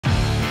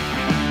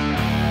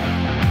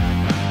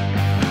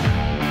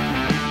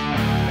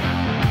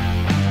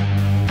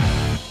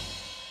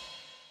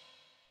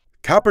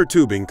Copper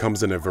tubing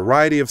comes in a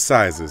variety of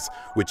sizes,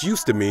 which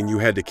used to mean you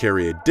had to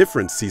carry a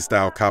different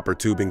C-style copper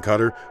tubing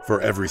cutter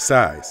for every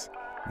size.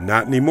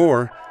 Not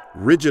anymore.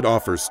 RIDGID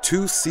offers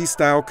 2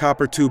 C-style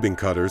copper tubing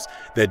cutters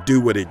that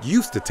do what it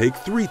used to take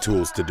 3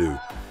 tools to do.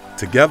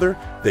 Together,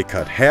 they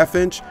cut 1/2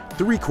 inch,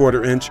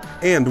 3/4 inch,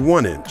 and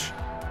 1 inch.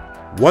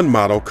 One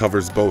model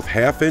covers both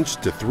 1/2 inch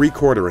to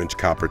 3/4 inch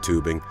copper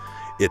tubing.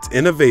 Its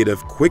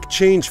innovative quick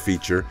change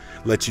feature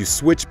lets you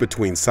switch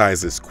between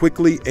sizes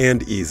quickly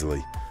and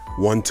easily.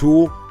 One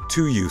tool,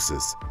 2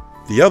 uses.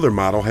 The other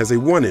model has a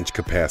 1 inch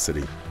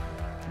capacity.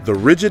 The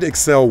RIDGID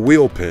X-Cel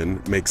wheel pin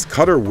makes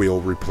cutter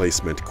wheel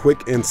replacement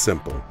quick and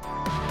simple.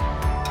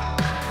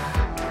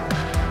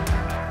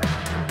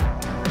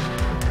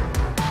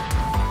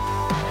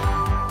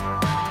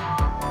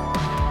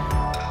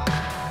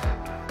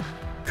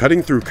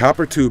 Cutting through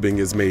copper tubing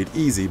is made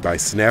easy by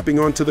snapping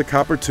onto the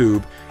copper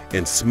tube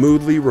and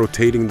smoothly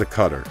rotating the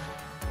cutter.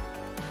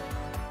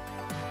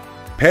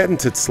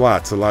 Patented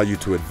slots allow you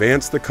to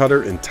advance the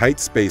cutter in tight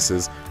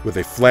spaces with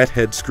a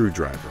flathead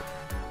screwdriver.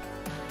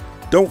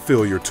 Don't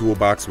fill your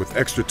toolbox with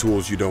extra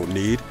tools you don't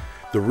need.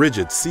 The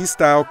RIDGID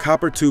C-style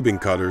copper tubing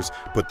cutters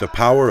put the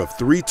power of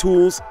 3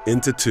 tools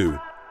into 2.